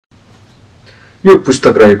यो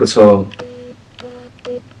पुस्तक रहेको छ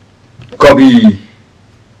कवि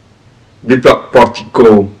विप्लव पर्तीको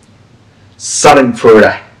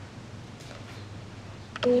साडेनफ्लोरा।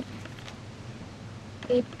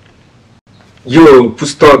 यो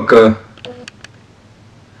पुस्तक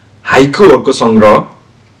हाइकुहरूको संग्रह,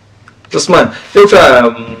 जसमा एउटा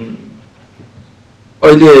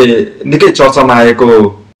अहिले निकै चर्चामा आएको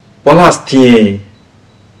पलाश थिए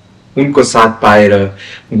उनको साथ पाएर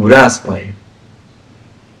गुराँस भए।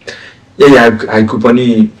 यही हाइकु पनि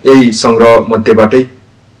यही संग्रह मध्येबाटै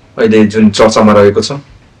अहिले जुन चर्चामा रहेको छ।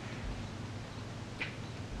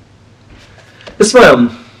 यसमा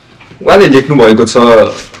उहाँले लेख्नु भएको छ,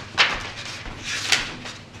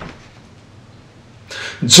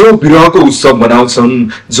 जो विरहको उत्सव मनाउँछन्,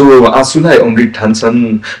 जो आँसुलाई अमृत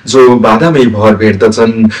ठान्छन्, जो बाधामै भर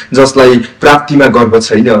भेट्दछन्, जसलाई प्राप्तिमा गर्व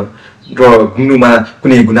छैन र घुम्नुमा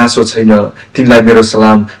कुनै गुनासो छैन, तिनलाई मेरो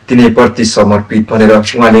सलाम, तिनै प्रति समर्पित भनेर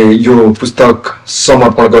उहाँले यो पुस्तक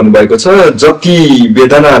समर्पण गर्नुभएको छ। जति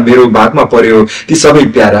वेदना मेरो भागमा पर्यो ती सबै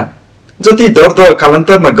प्यारा, जति दर्द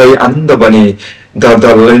कालान्तरमा गई आनन्द बने,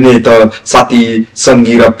 दर्दले नै त साथी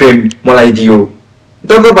सङ्गी र प्रेम मलाई दियो।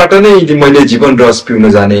 दर्दबाट नै मैले जीवन रस पिउन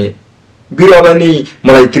जाने, बिरहलाई नै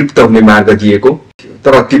मलाई तृप्त हुने मार्ग दिएको।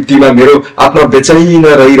 तर तृप्तिमा मेरो आत्मा बेचैन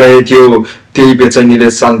रहिरहेथ्यो, त्यही बेचैनीले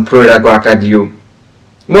सानफ्लोराको आकार दियो।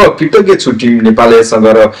 म कृतज्ञ छु टिम नेपालसँग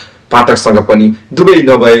र पाठकसँग पनि, दुवै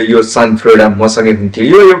नभए यो सानफ्लोरा मसँगै हुन्थ्यो।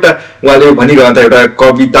 यो एउटा उहाँले भनिरहँदा एउटा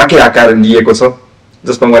कविताकै आकार लिएको छ,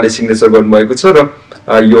 जसमा उहाँले सिग्नेचर गर्नुभएको छ। र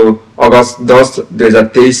यो अगस्त 10,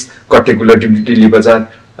 2023 कटेकुला दिल्ली बजार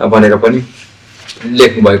भनेर पनि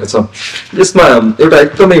लेख्नु भएको छ। यसमा एउटा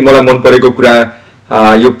एकदमै मलाई मन परेको कुरा,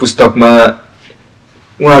 यो पुस्तकमा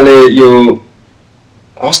उहाँले यो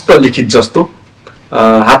हस्तलिखित जस्तो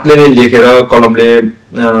हातले नै लेखेर कलमले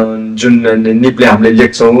जुन निपले हामीले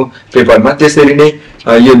लेख्छौँ पेपरमा, त्यसरी नै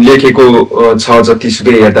यो लेखेको छ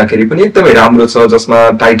जतिसुकै हेर्दाखेरि पनि एकदमै राम्रो छ।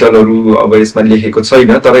 जसमा टाइटलहरू अब यसमा लेखेको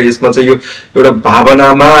छैन, तर यसमा चाहिँ यो एउटा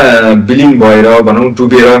भावनामा विलिन भएर भनौँ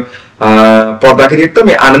डुबेर पढ्दाखेरि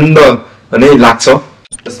एकदमै आनन्द नै लाग्छ।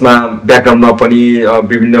 यसमा ब्याकग्राउन्डमा पनि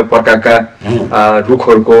विभिन्न प्रकारका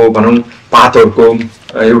रुखहरूको भनौँ पातहरूको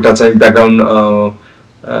एउटा चाहिँ ब्याकग्राउन्ड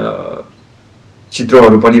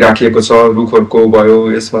चित्रहरू पनि राखिएको छ, रुखहरूको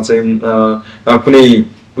भयो। यसमा चाहिँ कुनै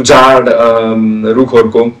उजाड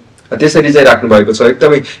रुखहरूको त्यसरी चाहिँ राख्नु भएको छ।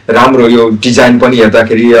 एकदमै राम्रो यो डिजाइन पनि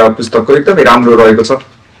हेर्दाखेरि पुस्तकको एकदमै राम्रो रहेको छ।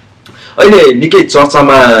 अहिले निकै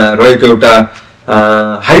चर्चामा रहेको एउटा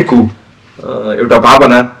हाइकु, एउटा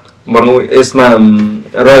भावना भनौँ यसमा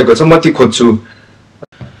रहेको छ। म ती खोज्छु।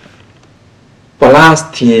 पलाश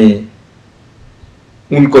थिए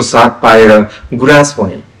उनको साथ पाएर गुराँस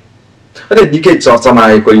भए। अरे निकै चर्चामा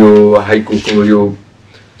आएको यो हाइकुको यो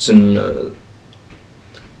जुन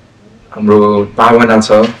हाम्रो भावना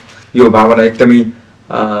छ, यो भावना एकदमै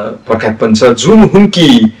प्रख्यात पनि छ। जुन हुन् कि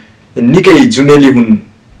निकै जुनेली हुन्,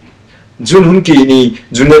 जुन हुन् कि यिनी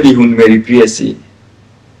जुनेली हुन् मेरी प्रियसी,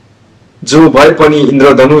 जो भए पनि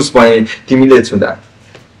इन्द्रधनुष भए तिमीले छुँदा।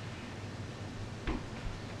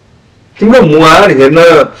 तिम्रो मुहार हेर्न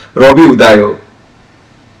रवि उदायो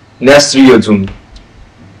न्यास्त्रीय जुन,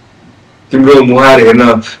 तिम्रो मुहार हेर्न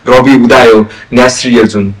रवि उदायो न्यास्त्रीय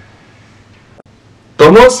जुन।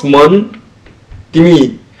 तमस मन तिमी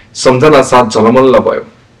सम्झना साथ झलमल्ल भयो।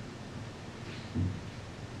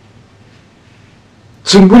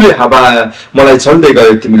 चुम्बुले हावा मलाई छल्दै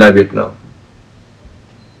गयो तिमीलाई भेट्न।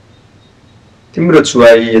 तिम्रो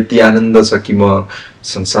छुवाई यति आनन्द छ कि म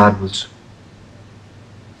संसार बुझ्छु।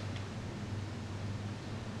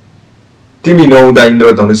 तिमी नहुँदा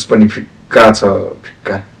इन्द्रधनुष पनि फिक्का छ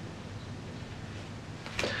फिक्का।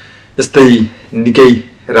 यस्तै निकै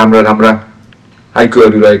राम्रा राम्रा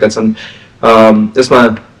हाइकुहरू रहेका छन्। यसमा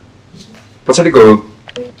पछाडिको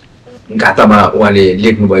गातामा उहाँले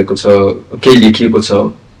लेख्नु भएको छ, केही लेखिएको छ।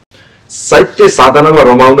 साहित्य साधनामा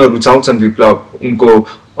रमाउन रुचाउँछन् विप्लव, उनको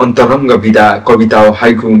अन्तरङ्ग विधा कविता हो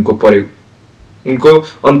हाइकु उनको प्रयोग। उनको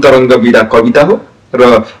अन्तरङ्ग विधा कविता हो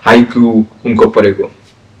र हाइकु उनको प्रयोग हो।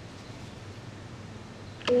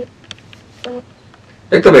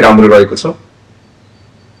 एकदमै राम्रो रहेको छ।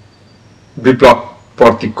 विप्लव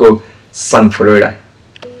पर्तीको सानफ्लोरा।